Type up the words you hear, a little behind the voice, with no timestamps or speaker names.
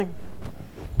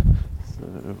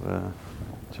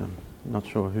which I'm not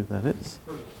sure who that is.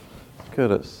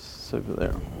 Curtis, over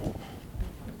there.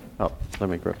 Oh, let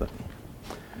me grab that.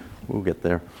 We'll get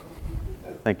there.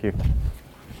 Thank you.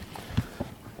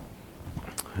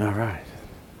 All right.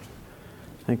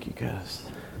 Thank you, Curtis.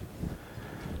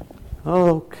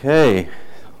 Okay.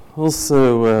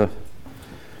 Also,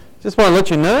 just want to let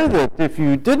you know that if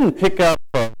you didn't pick up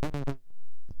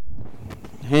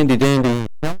handy dandy,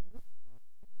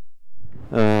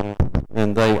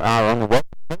 and they are on the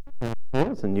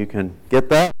website, and you can get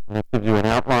that. It gives you an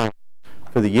outline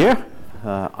for the year.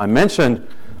 I mentioned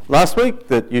last week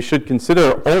that you should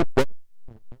consider all.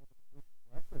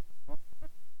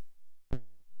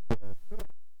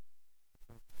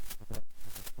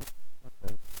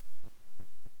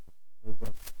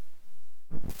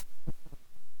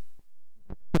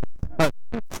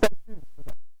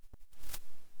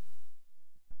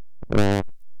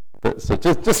 So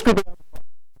just scribble.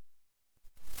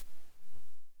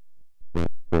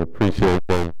 I appreciate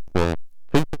those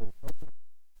people.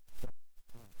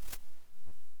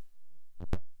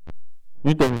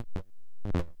 You don't.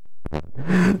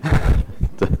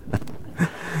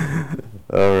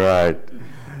 All right.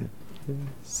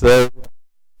 So,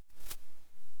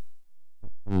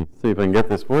 let's see if I can get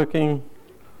this working.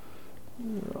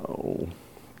 Oh.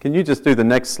 Can you just do the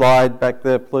next slide back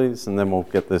there, please? And then we'll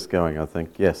get this going, I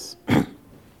think. Yes.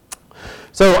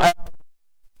 So,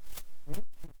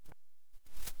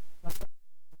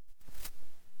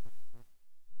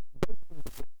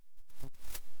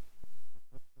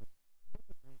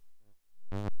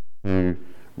 to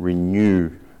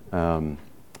renew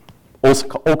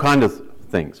all kinds of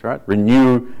things, right?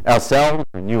 Renew ourselves,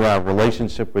 renew our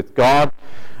relationship with God,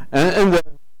 and the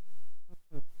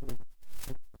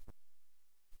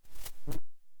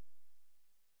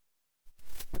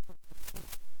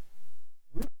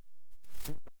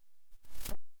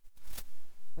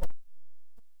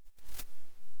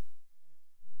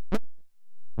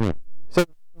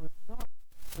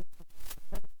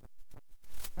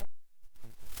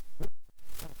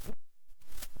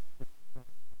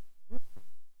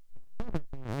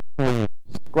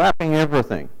scrapping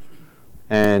everything,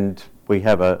 and we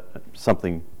have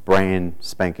something brand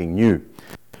spanking new.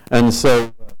 And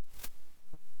so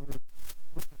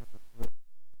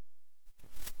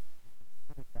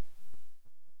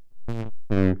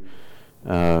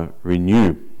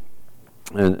renew,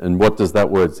 and what does that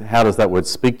word? How does that word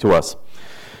speak to us?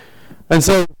 And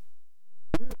so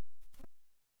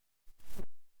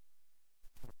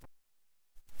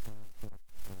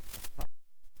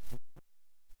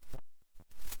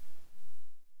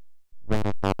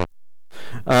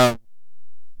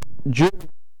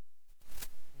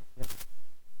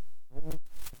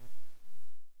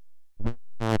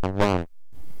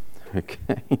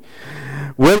okay.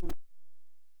 Well,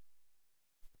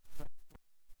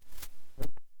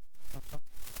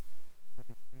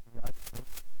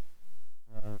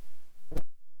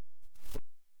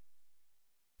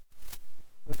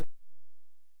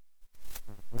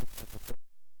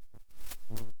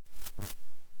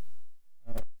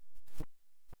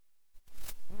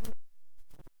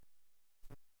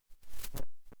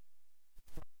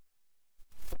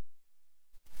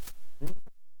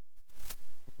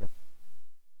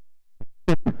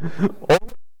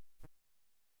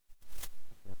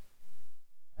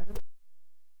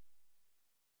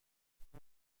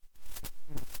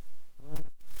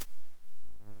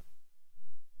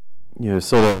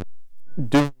 sort of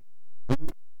do.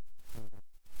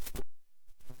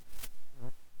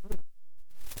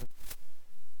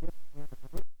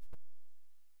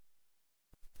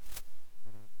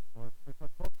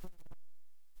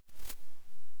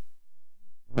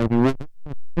 Maybe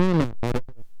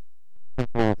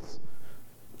people's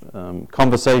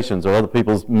conversations or other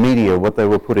people's media, what they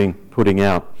were putting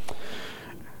out,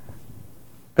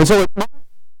 and so it might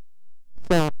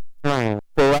sound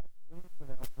for us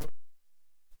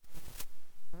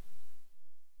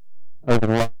over the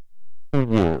last 2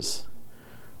 years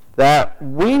that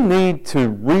we need to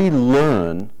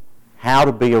relearn how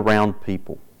to be around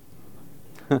people.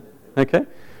 Okay?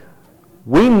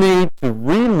 We need to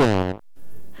relearn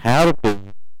how to be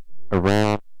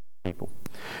around people.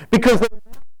 Because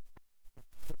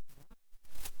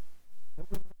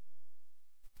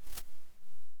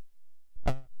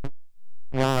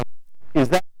is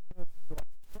that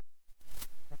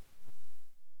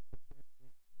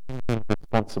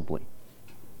responsibly?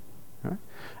 Right?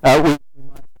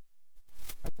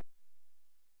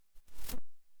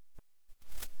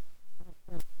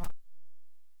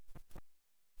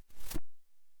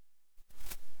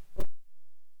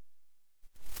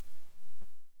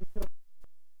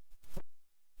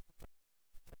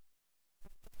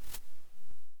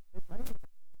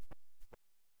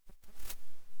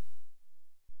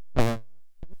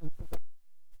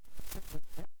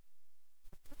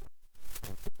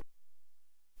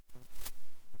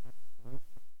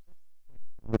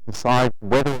 decide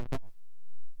whether or not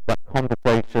that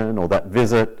conversation or that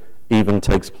visit even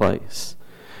takes place.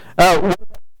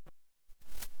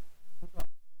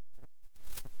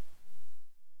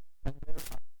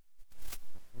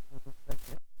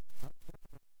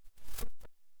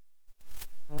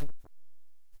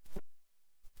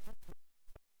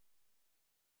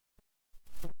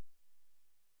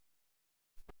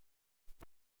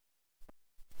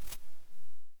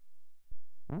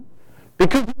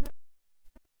 Because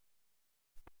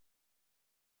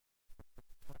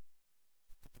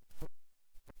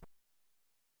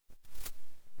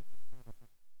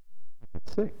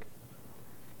sick.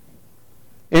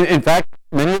 In fact,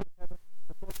 many of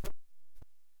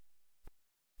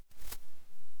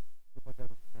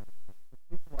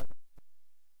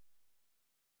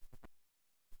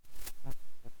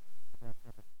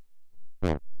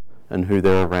and who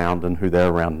they're around and who they're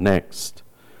around next.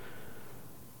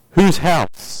 Whose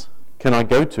house can I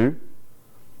go to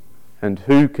and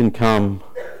who can come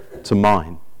to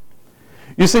mine?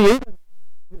 You see, even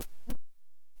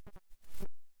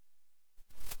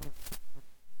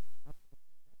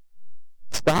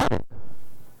started,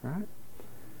 right?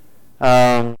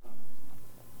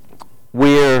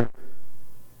 We're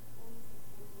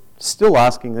still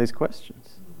asking these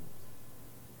questions.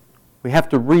 We have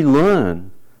to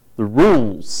relearn the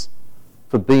rules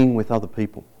for being with other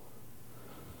people.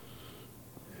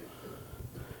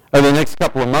 Over the next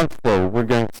couple of months, though, we're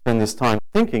going to spend this time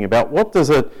thinking about what does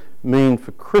it mean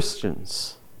for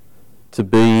Christians to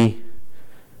be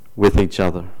with each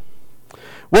other.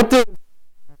 What does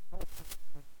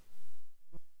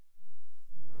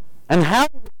and how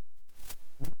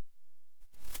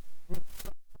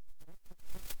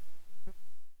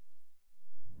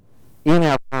in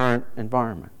our current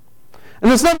environment.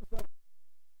 And there's not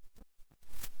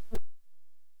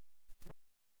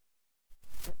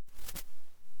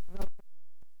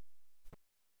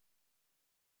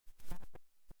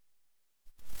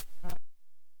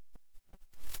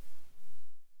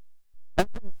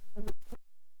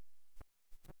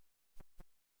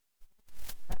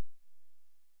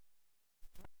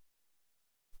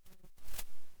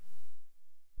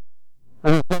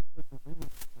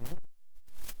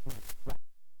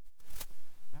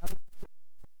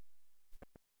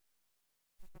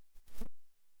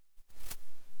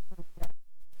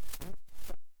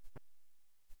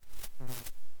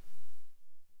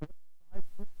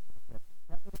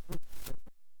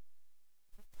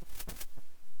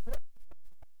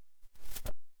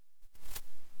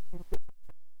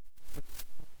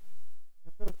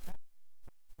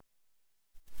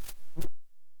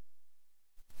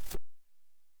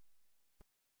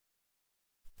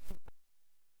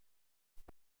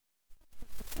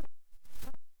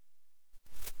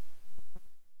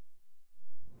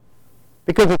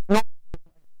because it's not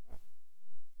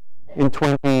in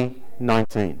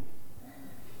 2019.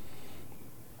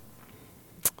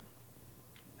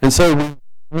 And so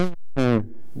we need to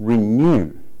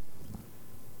renew,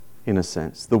 in a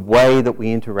sense, the way that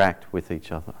we interact with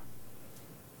each other.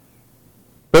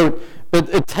 But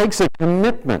it takes a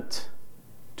commitment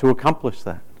to accomplish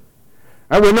that.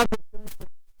 Right? We're not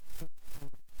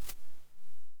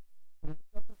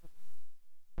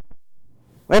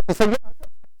we have to say, yeah,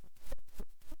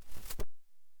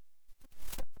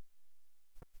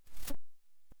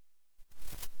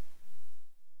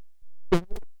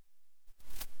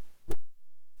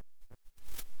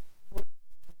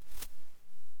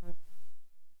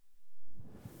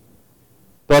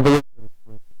 I believe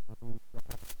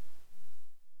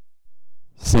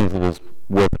sees it as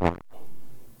worthwhile.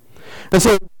 And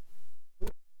so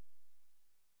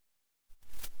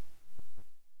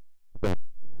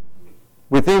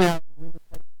within our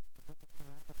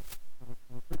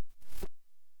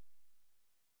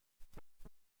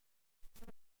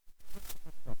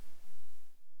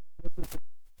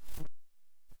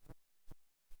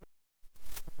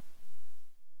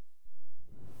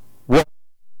what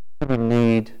do we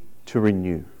need to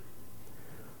renew?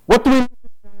 What do we need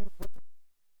to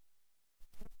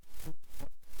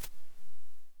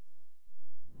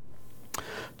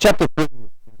Chapter 3.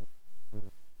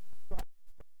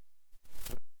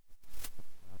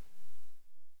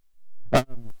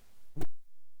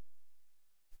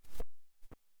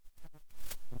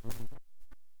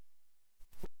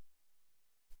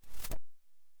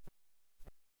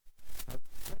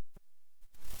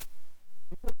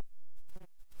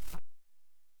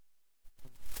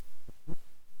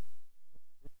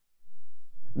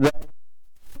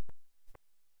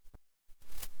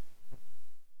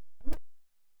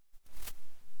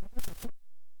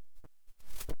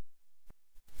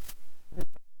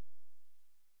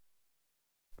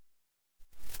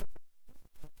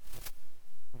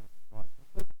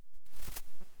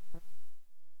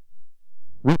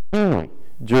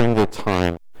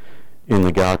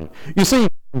 You see,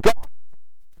 God.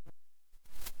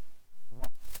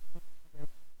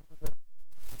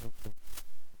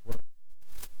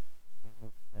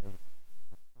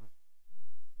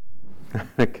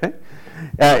 Okay.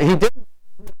 He didn't.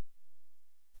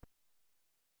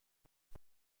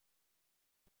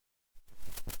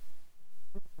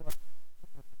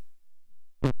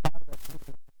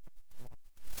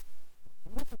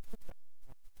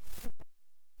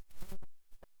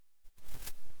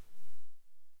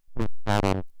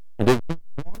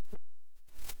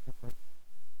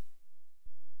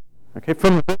 Okay,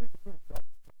 from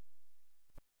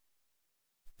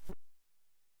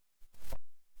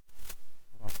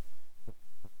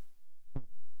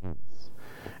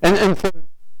and so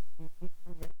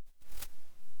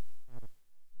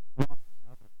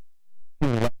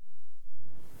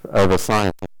of a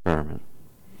science experiment.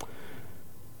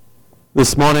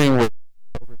 This morning we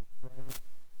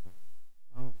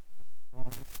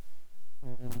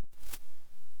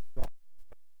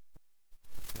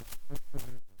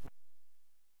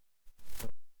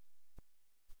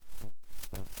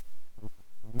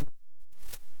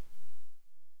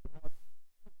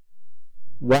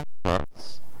want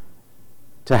us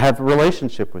to have a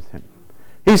relationship with Him.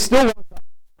 He still wants us.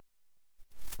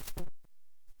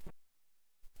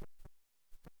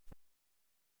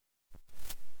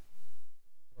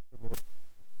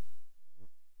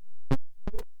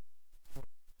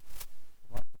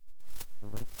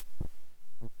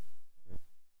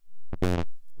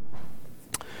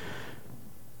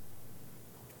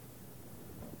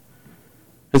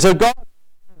 And so God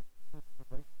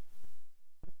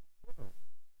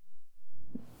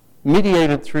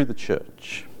mediated through the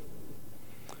church.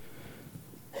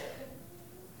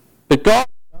 But God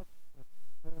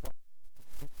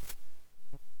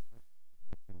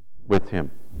with Him.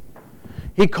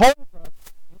 He called us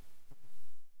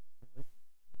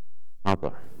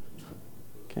Mother.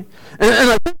 Okay?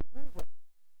 And I think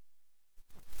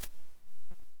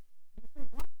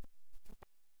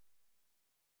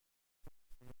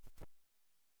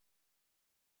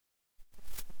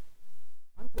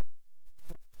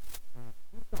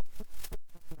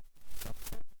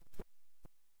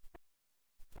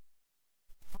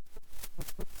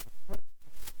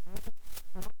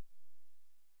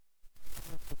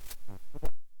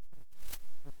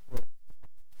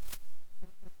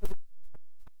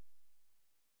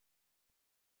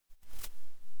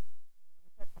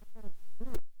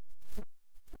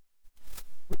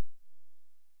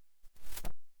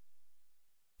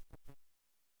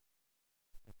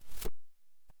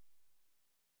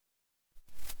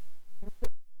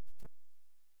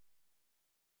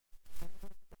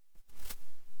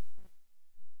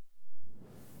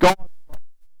God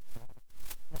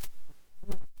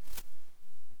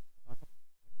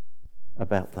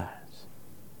about that.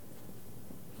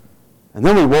 And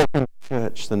then we walk into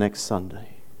church the next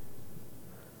Sunday.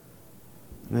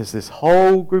 And there's this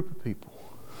whole group of people.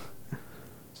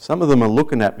 Some of them are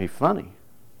looking at me funny.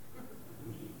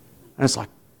 And it's like,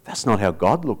 that's not how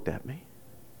God looked at me.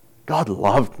 God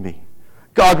loved me.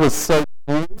 God was so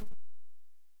good.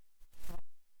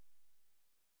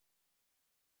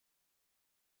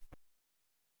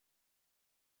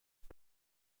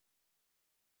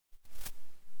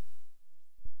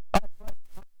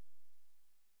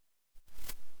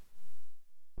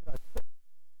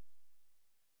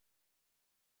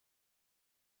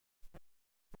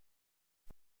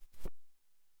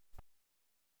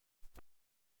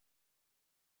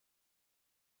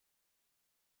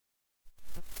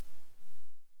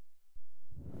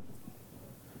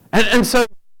 And so,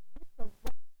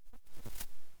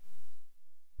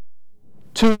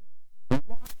 to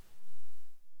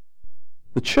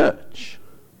the church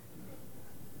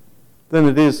than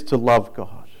it is to love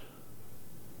God.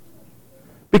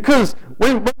 Because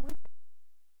when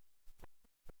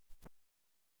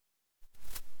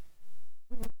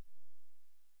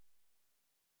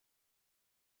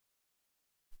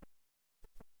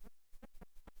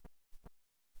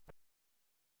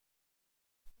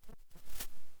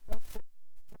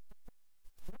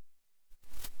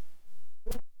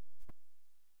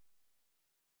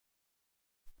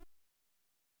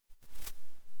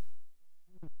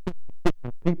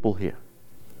people here,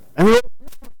 and we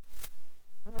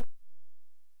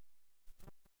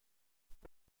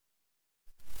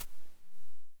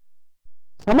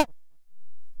some of,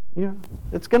 yeah,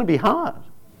 it's going to be hard,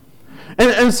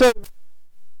 and so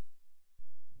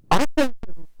I think.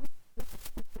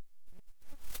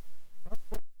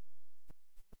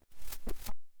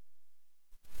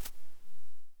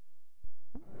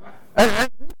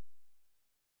 And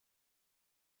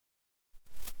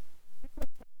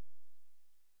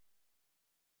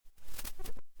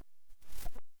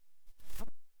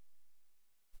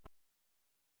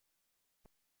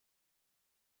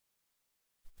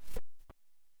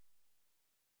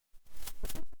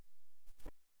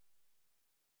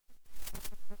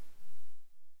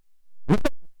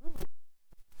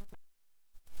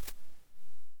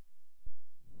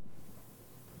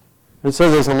And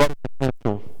so there's a lot of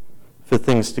potential for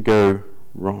things to go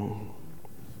wrong.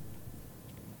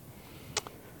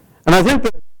 And I think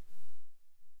that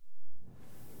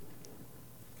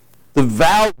the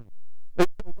value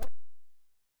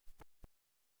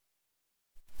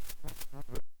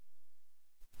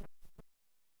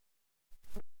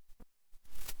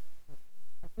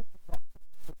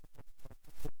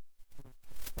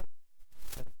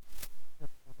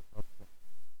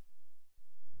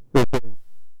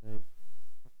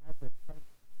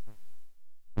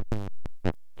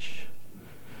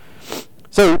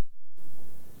so,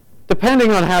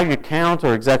 depending on how you count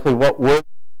or exactly what word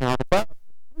you count about,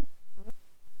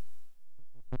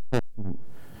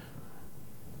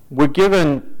 we're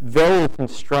given various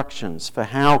instructions for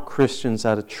how Christians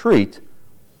are to treat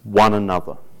one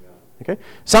another. Okay?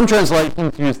 Some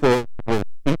translations use the word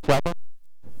each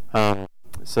other.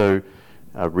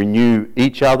 Renew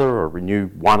each other or renew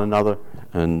one another,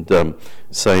 and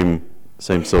same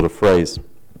sort of phrase.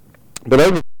 But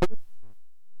over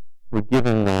we're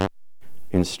given that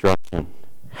instruction.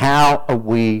 How are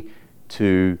we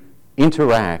to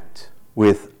interact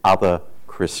with other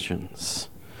Christians?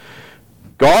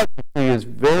 God is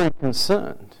very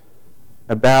concerned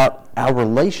about our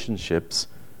relationships,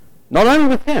 not only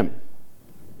with Him,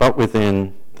 but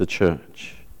within the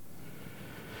church.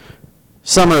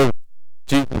 Some of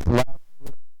Jesus' last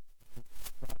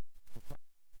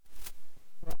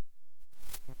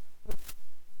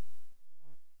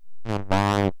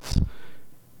lives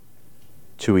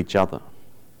to each other,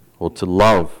 or to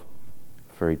love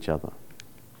for each other.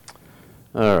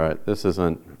 All right, this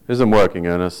isn't working,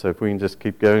 Ernest, so if we can just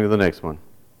keep going to the next one.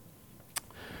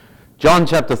 John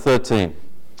chapter 13,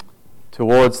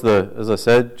 towards as I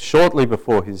said, shortly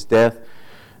before his death,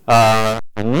 a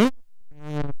new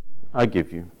command I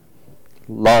give you,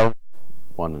 love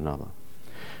one another.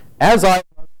 As I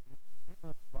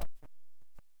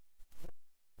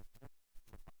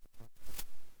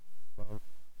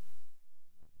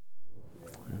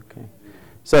Okay.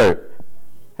 So,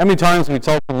 how many times have we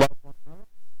told to love one another?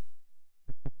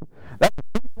 That's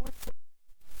a key point.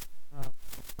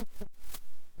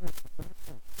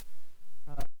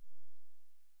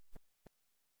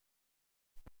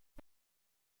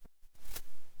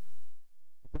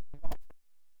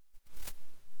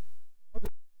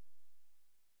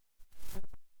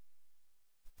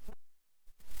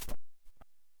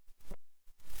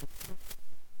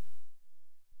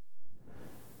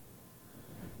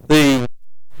 The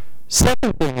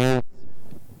second thing is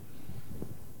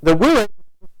that we're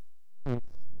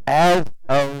as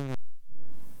an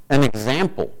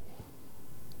example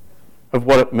of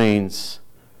what it means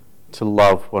to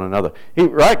love one another.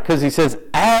 Right? Because he says,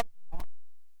 as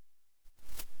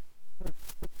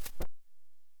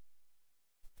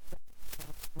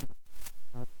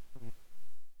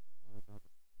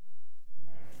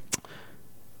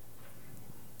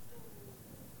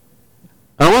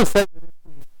I want to say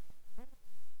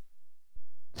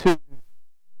to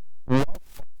love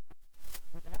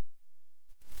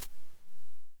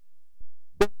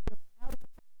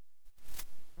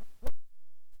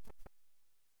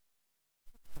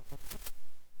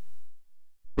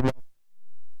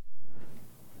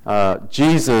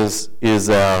Jesus is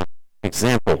our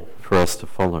example for us to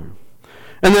follow.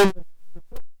 And then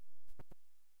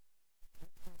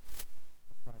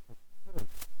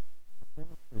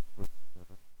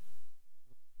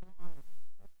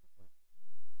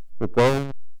but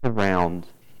those around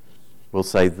will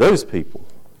say those people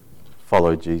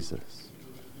follow Jesus.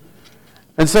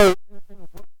 And so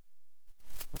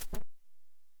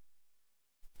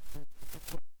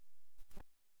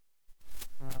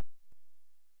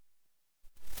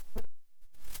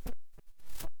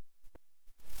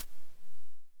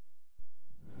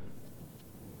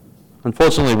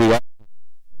unfortunately, we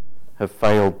have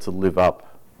failed to live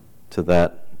up to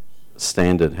that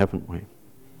standard, haven't we?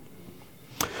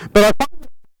 But I find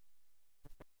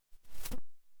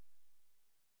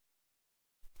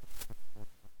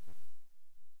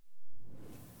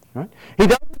right? He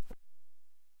doesn't.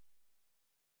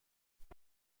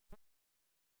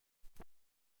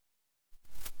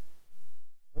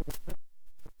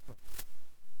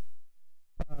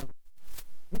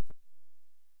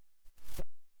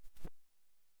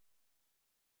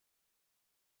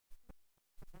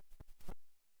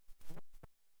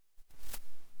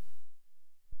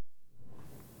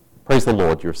 Praise the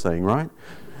Lord, you're saying, right?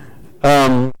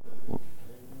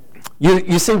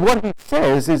 You see, what he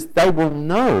says is they will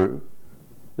know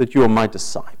that you are my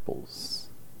disciples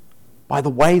by the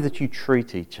way that you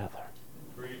treat each other.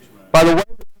 By the way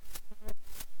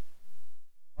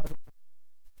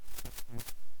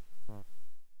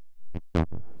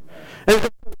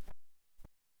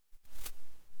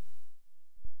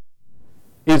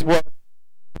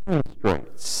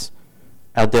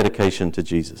dedication to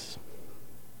Jesus.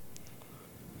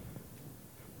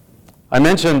 I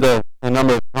mentioned a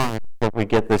number of times that we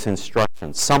get this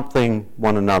instruction, something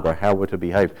one another, how we're to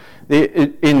behave.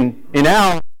 In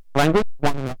our language,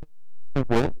 one another, two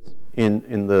words.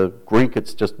 In the Greek,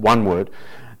 it's just one word.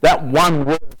 That one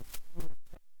word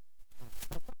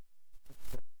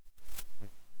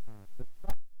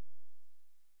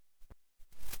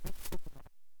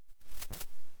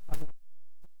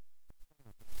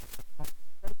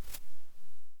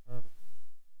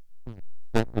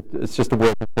it's just a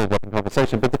word for one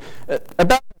conversation. But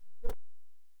about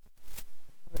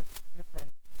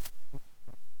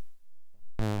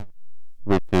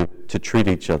to treat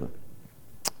each other.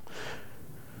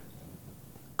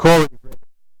 Corey.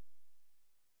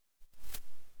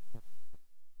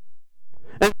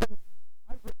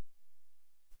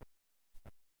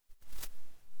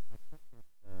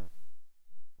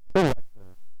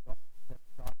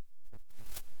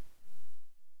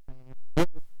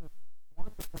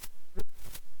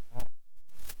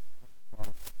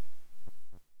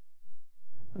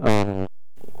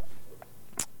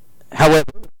 However,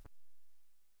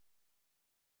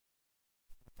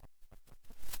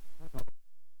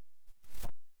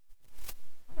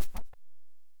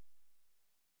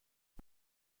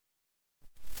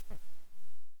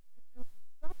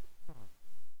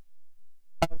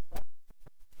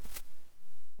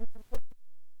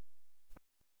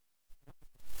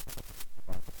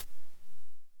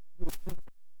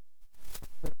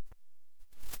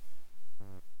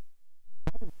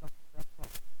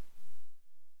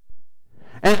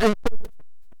 and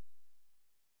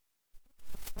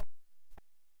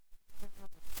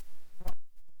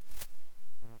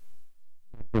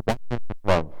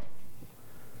love.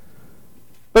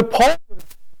 But Paul was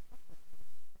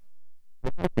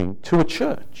writing to a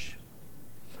church.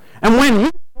 And when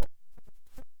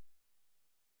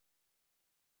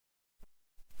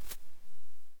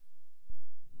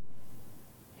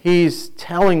he's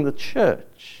telling the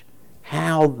church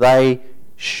how they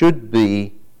should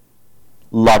be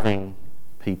loving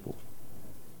people,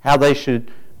 how they should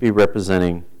be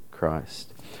representing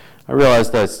Christ. I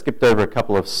realized I skipped over a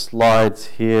couple of slides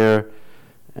here,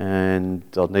 and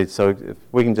I'll need, so if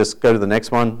we can just go to the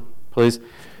next one, please.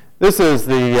 This is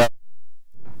the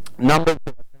number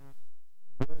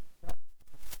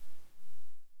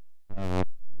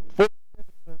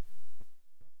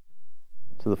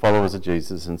to the followers of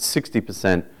Jesus, and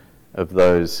 60% of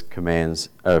those commands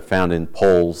are found in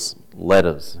Paul's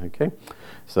letters. Okay,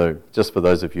 so just for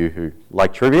those of you who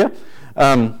like trivia,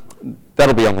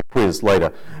 that'll be on the quiz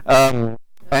later.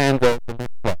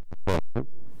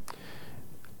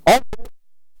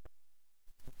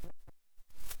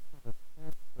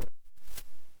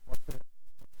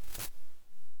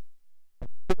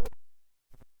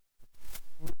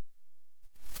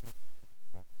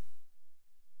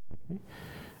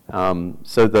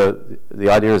 So the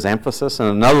idea is emphasis, and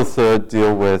another third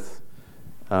deal with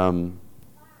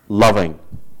loving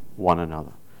one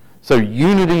another. So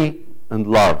unity and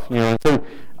love. You know, so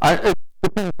it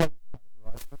depends on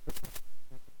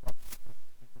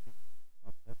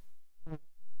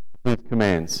these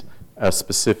commands are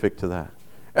specific to that.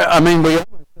 I mean, we.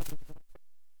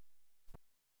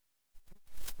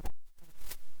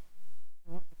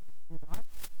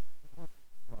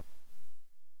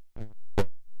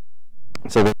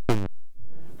 So that's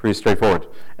pretty straightforward.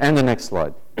 And the next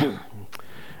slide. And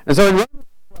so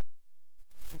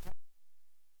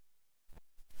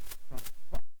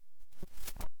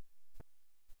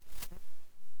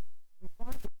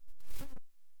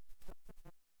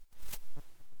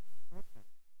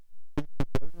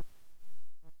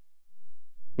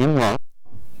in love,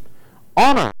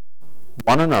 honor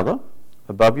one another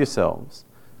above yourselves,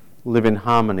 live in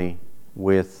harmony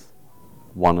with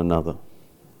one another.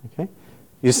 Okay?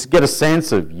 You get a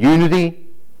sense of unity,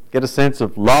 get a sense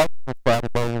of love.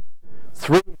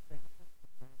 Three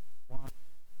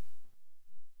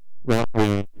that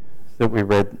we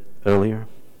read earlier.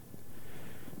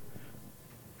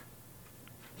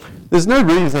 There's no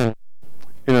reason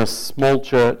in a small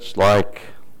church like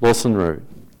Lawson Road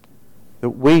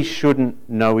that we shouldn't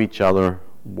know each other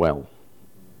well.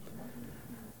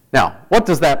 Now, what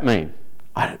does that mean?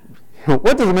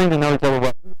 What does it mean to know each other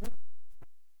well?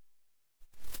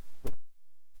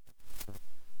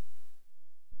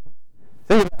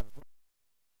 Think about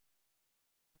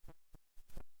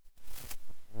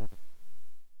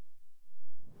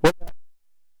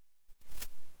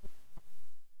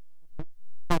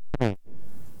it.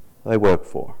 They work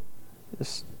for.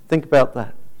 Just think about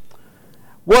that.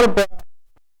 What about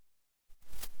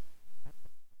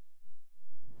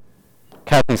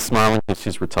She's smiling because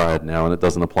she's retired now and it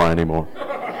doesn't apply anymore.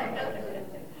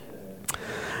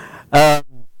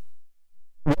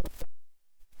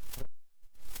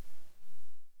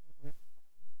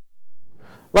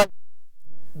 Like,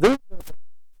 these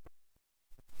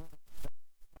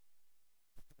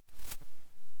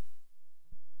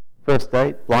first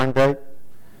date, blind date.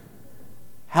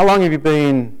 How long have you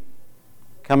been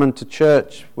coming to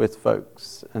church with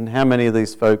folks? And how many of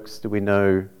these folks do we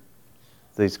know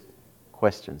these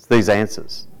questions, these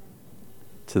answers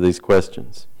to these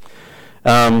questions?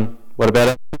 What about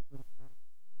it?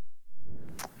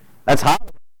 That's hard.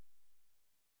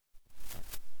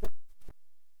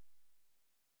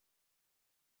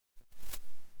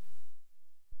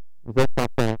 Is that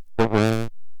something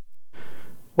that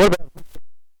what about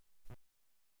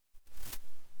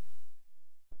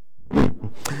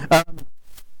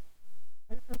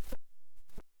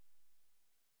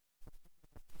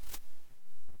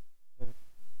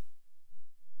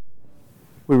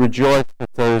we rejoice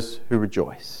with those who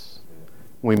rejoice.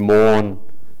 We mourn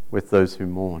with those who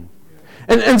mourn.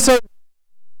 And so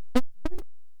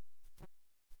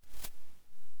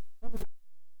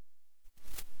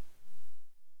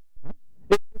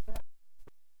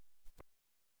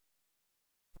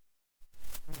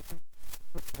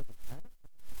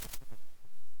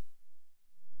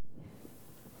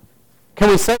can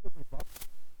we say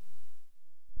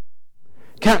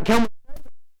can we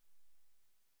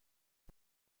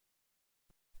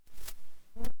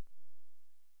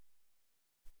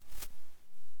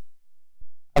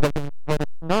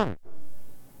no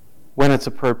when it's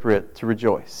appropriate to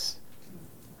rejoice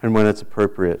and when it's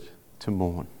appropriate to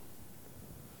mourn?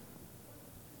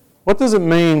 What does it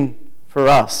mean for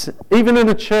us, even in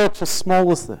a church as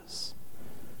small as this,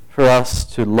 for us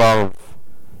to love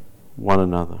one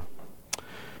another?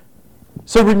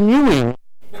 So renewing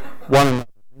one another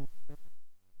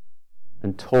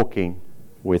and talking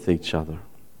with each other.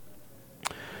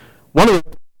 One of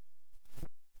the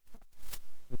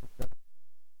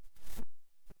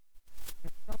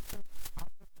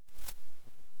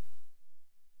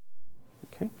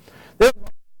okay.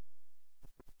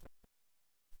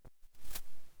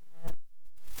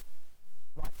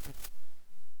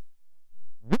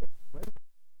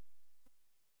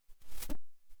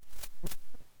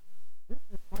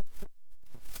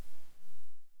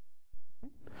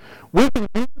 We can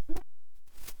use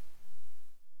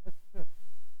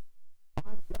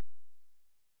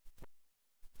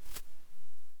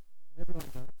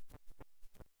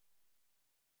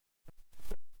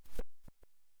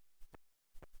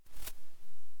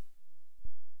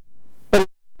but it's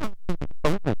the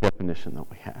only definition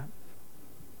that we have.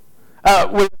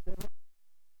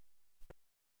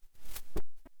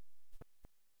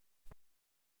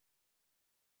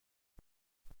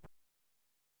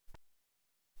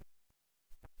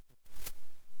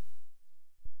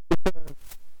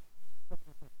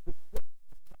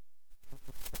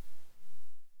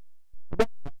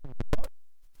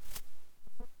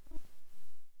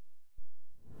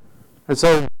 And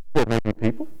so there may be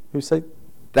people who say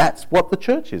that's what the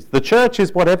church is. The church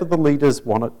is whatever the leaders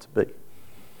want it to be.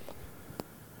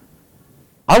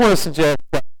 I want to suggest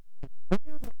that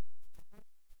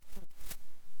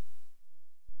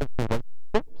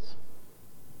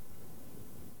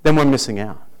then we're missing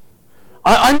out.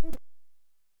 I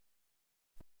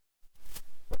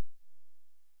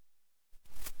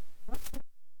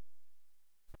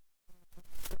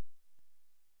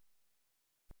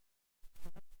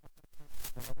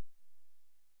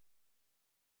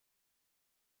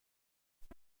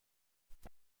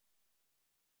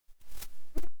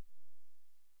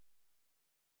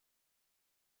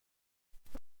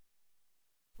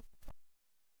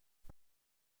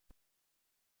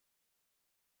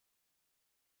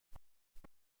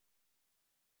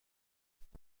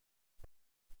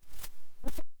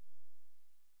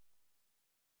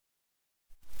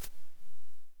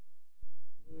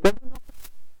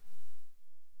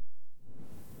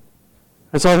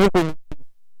And so I think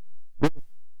we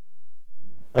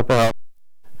about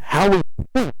how we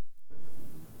think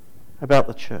about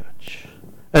the church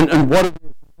and what it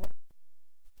is.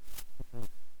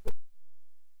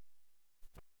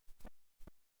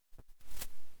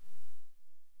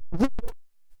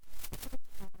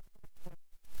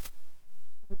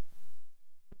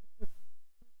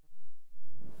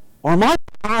 Or am I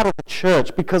part of the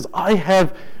church because I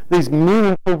have these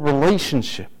meaningful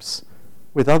relationships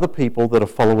with other people that are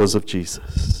followers of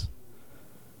Jesus?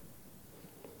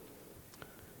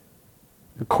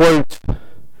 A quote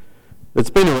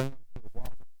that's been around for a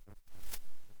while.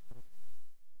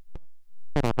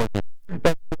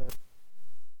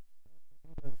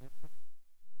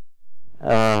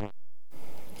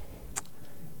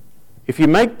 If you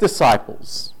make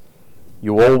disciples,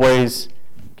 you always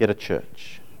get a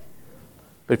church.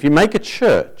 But if you make a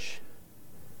church,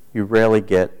 you rarely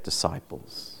get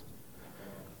disciples.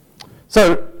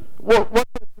 So, what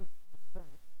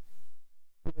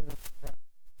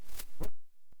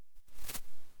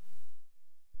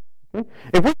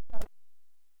if we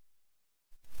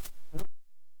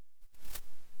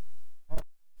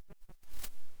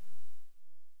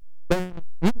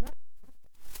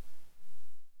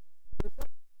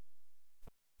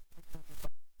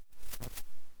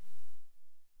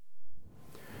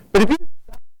but if you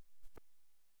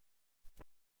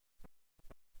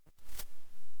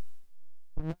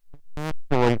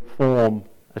form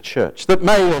a church that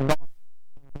may or not,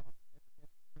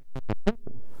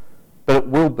 but it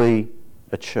will be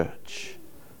a church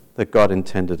that God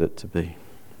intended it to be.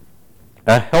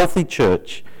 A healthy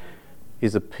church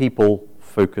is a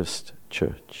people-focused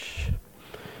church.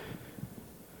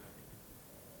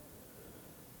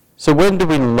 So when do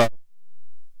we love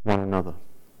one another?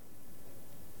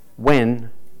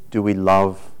 When do we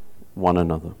love one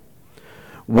another?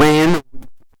 When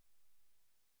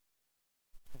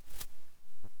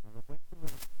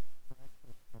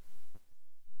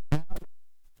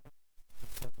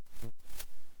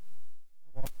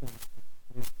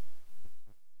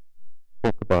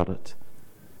talk about it.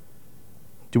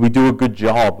 Do we do a good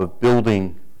job of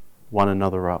building one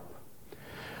another up?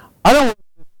 I don't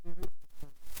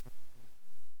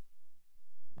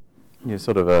want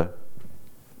sort of a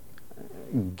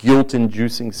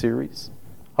guilt-inducing series.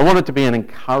 I want it to be an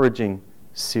encouraging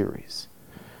series.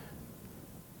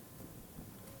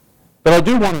 But I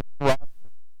do want to ask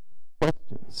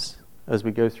questions as we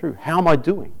go through. How am I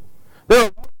doing? There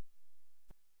are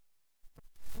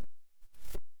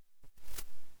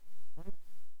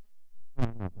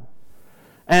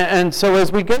and so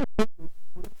as we go through,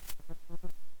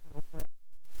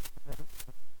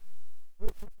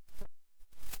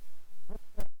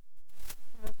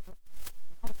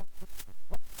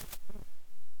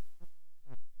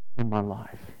 in my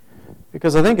life,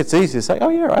 because I think it's easy to say, oh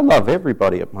yeah, I love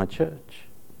everybody at my church.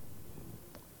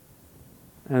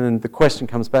 And then the question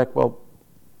comes back, well,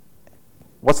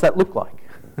 what's that look like?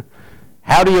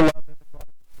 How do you love everybody?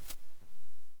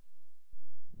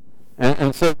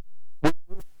 And so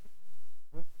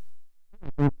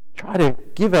we try to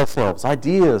give ourselves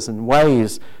ideas and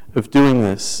ways of doing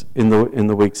this in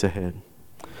the weeks ahead.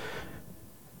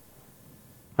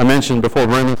 I mentioned before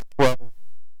Romans 12.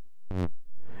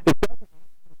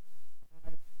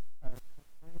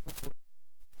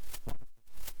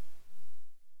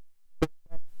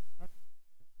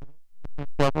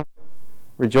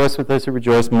 Rejoice with those who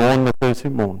rejoice, mourn with those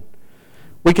who mourn.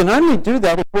 We can only do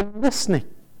that if we're listening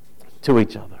to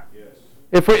each other. Yes.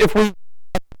 If we are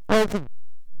present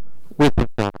with each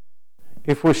other.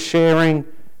 If we're sharing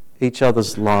each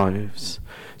other's lives.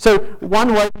 So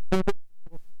one way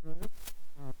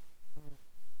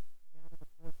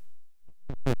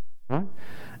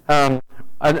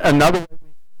another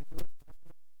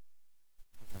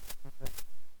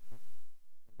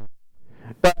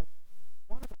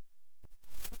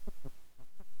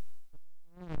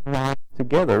way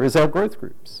together is our growth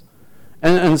groups.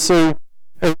 And so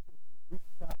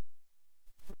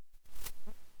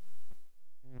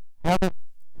have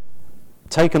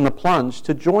taken the plunge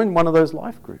to join one of those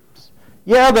life groups.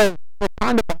 Yeah, they're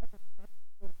kind of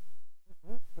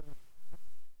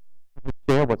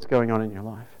share what's going on in your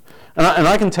life. And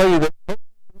I can tell you that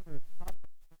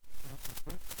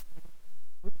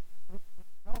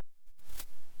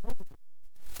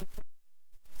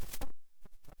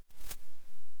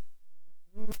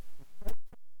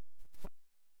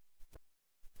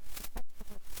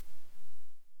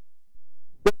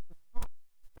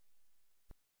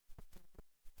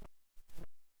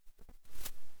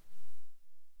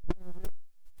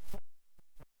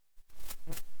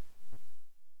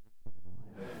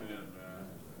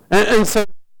and so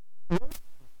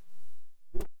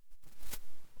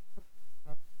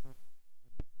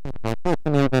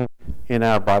even in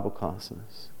our Bible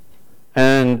classes.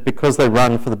 And because they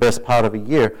run for the best part of a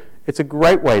year, it's a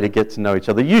great way to get to know each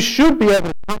other. You should be able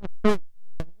to come through.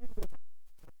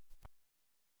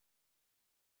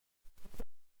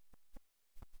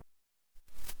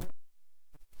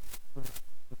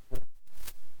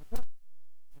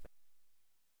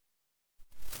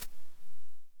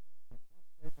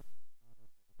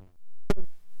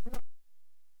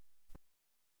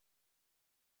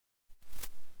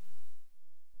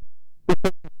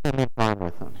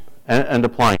 With them and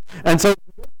applying. And so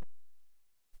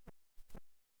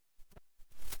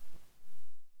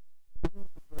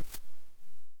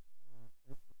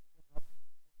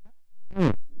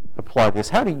apply this?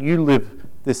 How do you live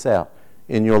this out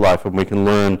in your life? And we can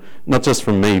learn, not just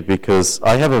from me, because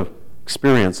I have an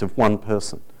experience of one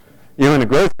person. In a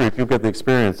growth group, you'll get the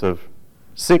experience of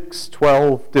 6,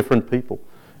 12 different people.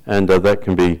 And that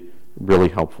can be really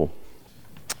helpful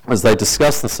as they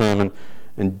discuss the sermon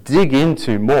and dig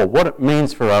into more what it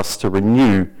means for us to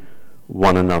renew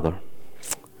one another.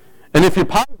 And if you're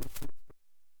part of it,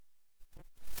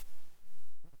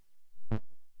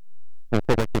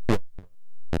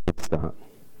 start.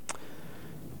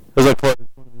 As I close,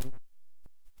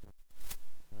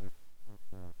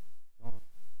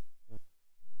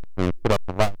 put up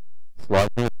the last slide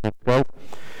here, 12.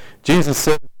 Jesus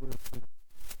said,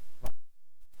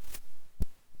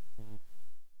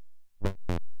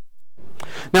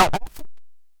 now,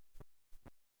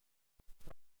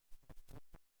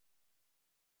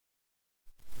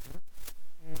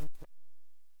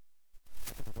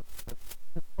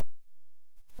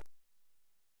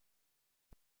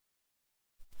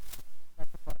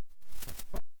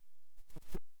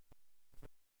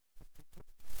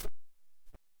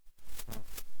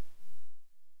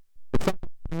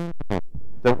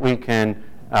 that we can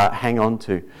hang on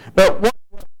to. But what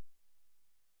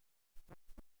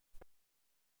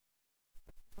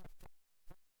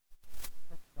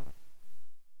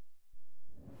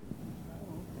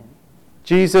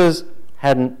Jesus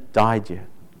hadn't died yet.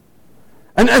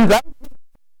 And that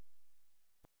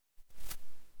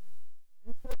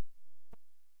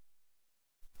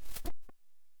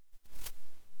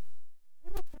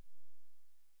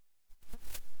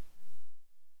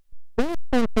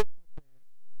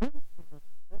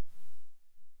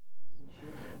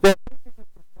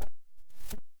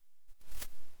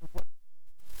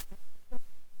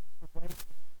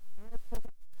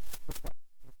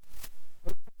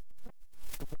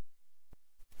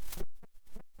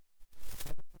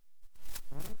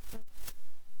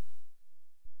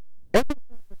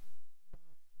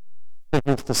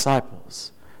his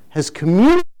disciples has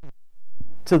communicated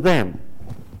to them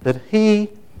that he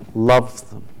loves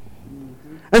them.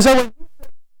 And so when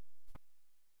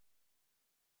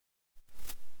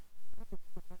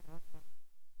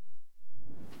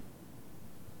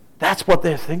that's what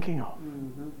they're thinking of.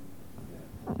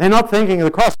 They're not thinking of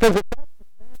the cross.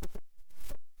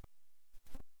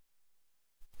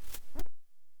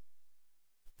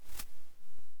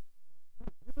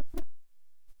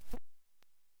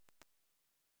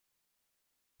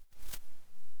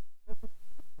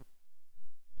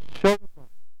 Show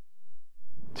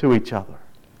to each other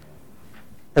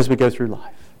as we go through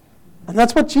life. And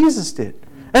that's what Jesus did.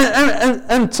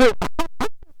 And to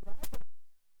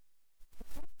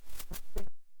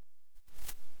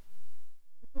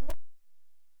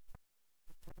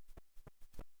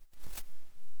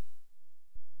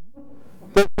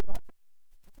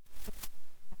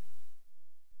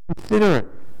considerate,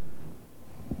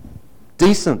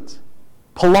 decent,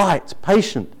 polite,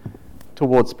 patient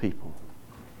towards people.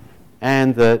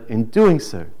 And that in doing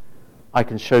so, I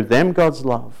can show them God's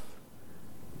love.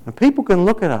 And people can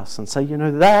look at us and say,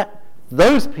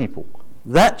 those people,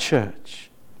 that church,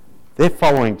 they're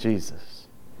following Jesus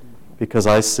because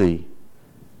I see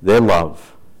their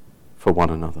love for one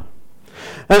another.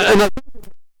 And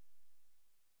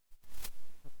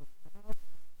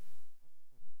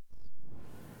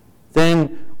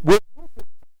then we'll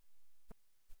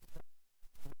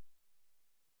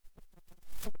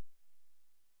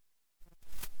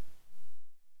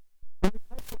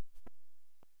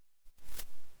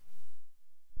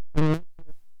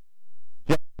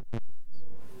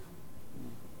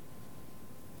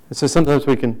so sometimes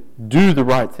we can do the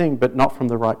right thing, but not from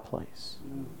the right place.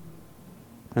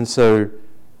 And so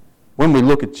when we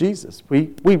look at Jesus,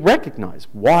 we recognize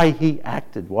why he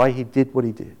acted, why he did what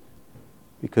he did.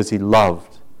 Because he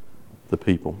loved the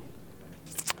people.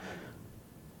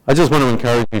 I just want to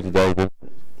encourage you today that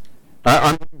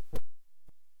I'm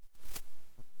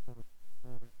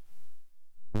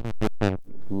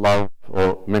love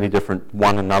or many different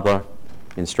one another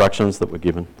instructions that were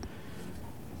given.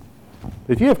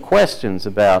 But if you have questions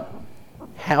about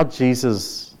how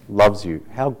Jesus loves you,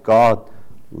 how God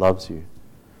loves you,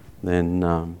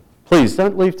 then please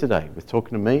don't leave today with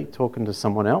talking to me, talking to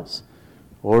someone else.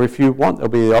 Or if you want, there'll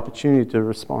be the opportunity to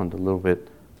respond a little bit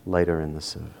later in the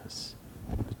service.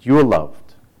 But you are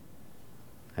loved.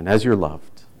 And as you're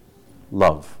loved,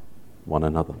 love one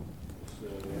another.